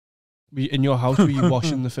In your house, were you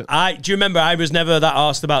washing the fit? Do you remember I was never that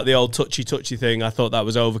asked about the old touchy thing? I thought that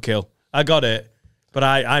was overkill. I got it, but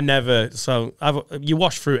I never. So you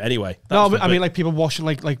wash fruit anyway. No, but I mean like people washing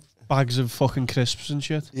like bags of fucking crisps and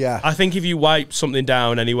shit. Yeah. I think if you wipe something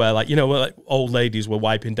down anywhere, like, you know, like old ladies were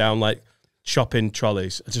wiping down like shopping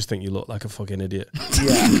trolleys, I just think you look like a fucking idiot.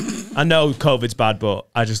 Yeah. I know COVID's bad, but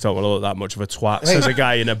I just don't want to look that much of a twat. Says a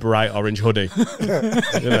guy in a bright orange hoodie.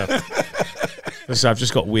 You know. So I've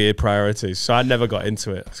just got weird priorities, so I never got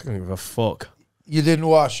into it. I was going to give a fuck. You didn't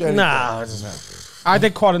wash anything? Nah. I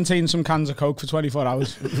did quarantine some cans of Coke for 24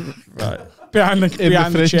 hours. Right. Behind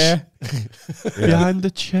the chair. Behind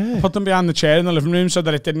the chair. Put them behind the chair in the living room so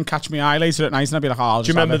that it didn't catch my eye later at night, and I'd be like, oh, do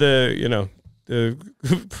you remember the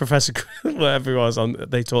Professor, whatever he was on,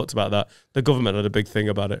 they talked about that. The government had a big thing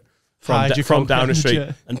about it. From Downing Street.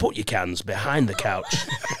 And put your cans behind the couch.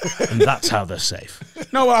 And that's how they're safe.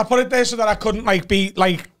 No, well, I put it there so that I couldn't like be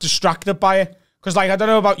like distracted by it. Because like, I don't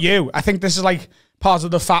know about you. I think this is like part of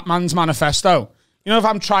the fat man's manifesto. You know, if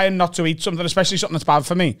I'm trying not to eat something, especially something that's bad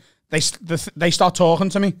for me, they start talking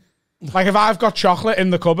to me. Like if I've got chocolate in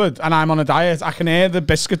the cupboard and I'm on a diet, I can hear the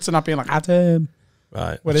biscuits and I'll be like, Adam.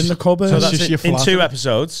 Right. We're in the cupboard. So that's it. In 2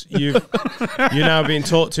 episodes, you're now being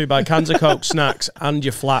talked to by cans of Coke, snacks, and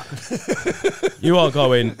your flat. You're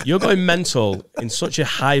going mental in such a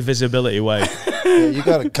high visibility way. Yeah, you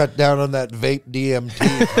got to cut down on that vape DMT.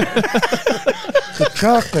 The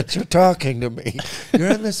chocolates are talking to me.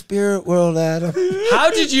 You're in the spirit world, Adam. How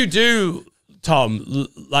did you do, Tom,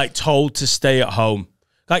 like told to stay at home?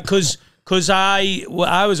 Like, cause I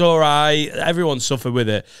was all right. Everyone suffered with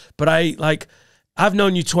it. But I've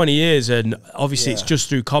known you 20 years, and obviously it's just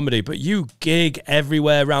through comedy, but you gig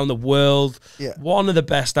everywhere around the world. Yeah. One of the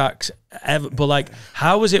best acts ever. But like,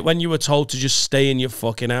 how was it when you were told to just stay in your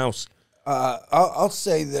fucking house? I'll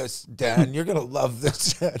say this, Dan. You're going to love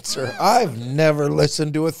this answer. I've never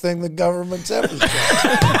listened to a thing the government's ever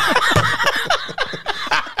said.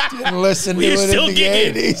 Didn't listen to it in the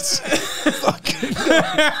 80s. Fucking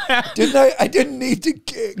didn't I? I didn't need to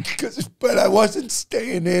gig, but I wasn't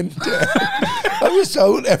staying in, Dan. I was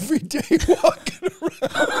out every day walking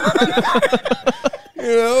around.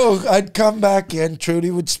 You know, I'd come back in.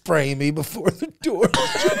 Trudy would spray me before the door.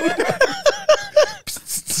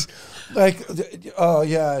 Like, oh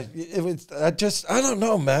yeah, it was. I don't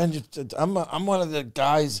know, man. I'm one of the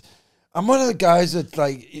guys. I'm one of the guys that,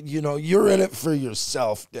 like, you know, you're in it for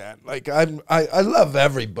yourself, Dan. Like, I love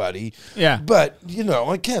everybody. Yeah. But, you know,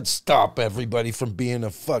 I can't stop everybody from being a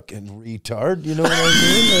fucking retard. You know what I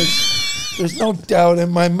mean? There's no doubt in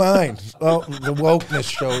my mind. Well, the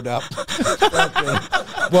wokeness showed up.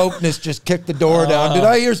 Wokeness just kicked the door down. Did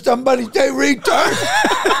I hear somebody say retard?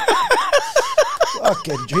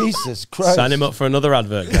 Fucking Jesus Christ. Sign him up for another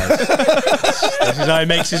advert, guys. This is how he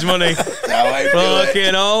makes his money.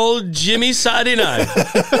 Fucking old Jimmy Saturday Night.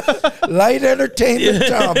 Light entertainment,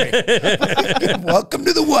 Tommy. Welcome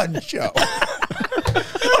to the One Show.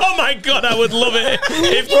 Oh my God, I would love it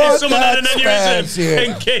if someone had an aneurysm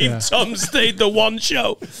and gave Tom Stade the One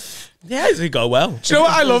Show. Yeah, it'd go well. Do you know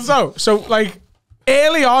what I love though? So like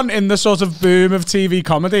early on in the sort of boom of TV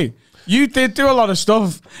comedy, you did do a lot of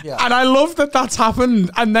stuff, and I love that that's happened.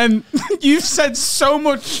 And then you've said so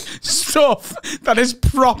much stuff that is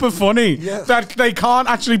proper funny that they can't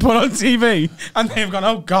actually put on TV, and they've gone,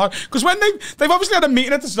 oh God, because when they've obviously had a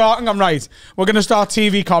meeting at the start and gone, right, we're going to start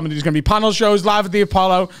TV comedy. There's going to be panel shows, live at the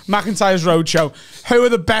Apollo, McIntyre's Roadshow. Who are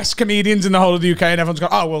the best comedians in the whole of the UK? And everyone's gone,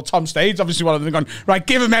 oh well, Tom Stade's obviously one of them. They're going, right,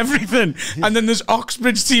 give him everything. And then there's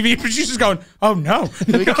Oxbridge TV producers going, oh no,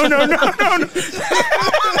 no.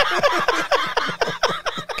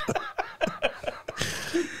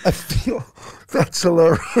 I feel that's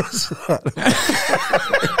hilarious.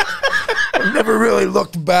 I've never really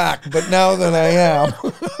looked back, but now that I am,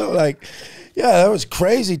 like, yeah, that was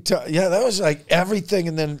crazy. Yeah, that was like everything,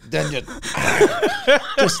 and then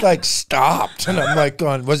just like stopped, and I'm like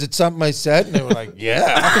going, was it something I said? And they were like,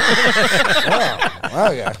 yeah.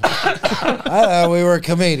 Oh, okay. I thought we were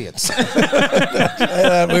comedians. I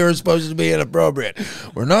thought we were supposed to be inappropriate.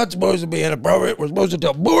 We're not supposed to be inappropriate. We're supposed to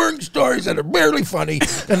tell boring stories that are barely funny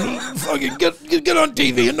and fucking get on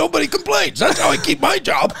TV and nobody complains. That's how I keep my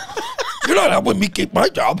job. You're not helping me keep my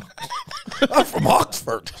job. I'm from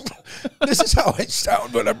Oxford. This is how I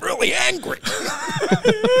sound when I'm really angry.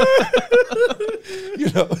 You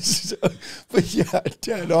know, so, but yeah,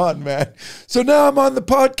 dead on, man. So now I'm on the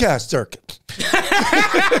podcast circuit.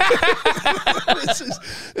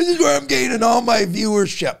 This is where I'm gaining all my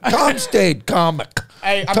viewership. Tom Stade Comic.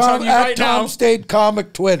 Hey, I'm telling you right now. Tom Stade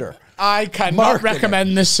Comic Twitter. I cannot Marketing.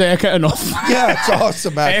 recommend this circuit enough. Yeah, it's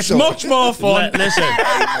awesome, actually. It's much more fun. Listen,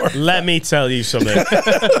 let me tell you something.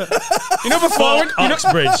 You know before,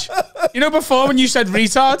 Oxbridge. before when you said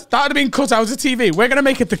retard, that would have been cut out of TV. We're gonna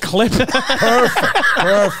make it the clip.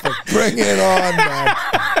 Perfect. Bring it on, man.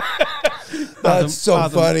 That's so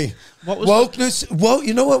funny. What was wokeness? Well,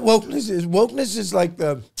 you know what wokeness is? Wokeness is like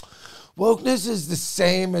wokeness is the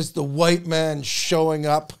same as the white man showing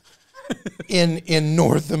up in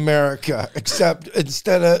North America, except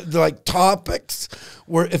instead of like topics,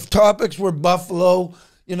 if topics were Buffalo,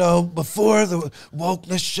 you know, before the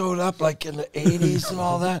wokeness showed up, like in the 80s and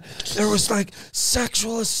all that, there was like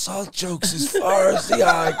sexual assault jokes as far as the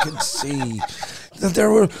eye could see. That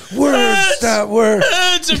there were words that were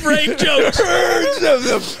Herds of rape jokes. herds of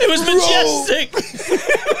them. It was majestic.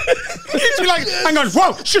 You'd be like, hang on,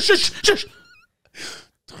 whoa, shush, shush, shush.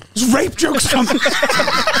 There's rape jokes coming.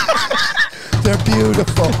 They're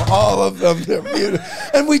beautiful, all of them. They're beautiful,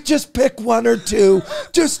 and we just pick one or two,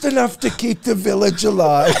 just enough to keep the village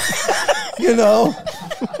alive, you know.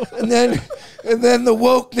 And then the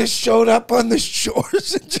wokeness showed up on the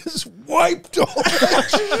shores and just wiped all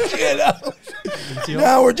that shit out.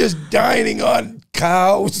 Now we're just dining on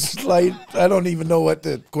cows. Like, I don't even know what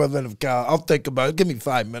the equivalent of cow. I'll think about it. Give me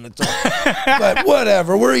 5 minutes. But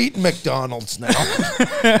whatever. We're eating McDonald's now.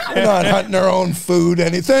 We're not hunting our own food.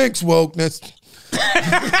 Thanks, wokeness.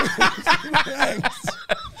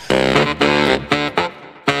 Thanks.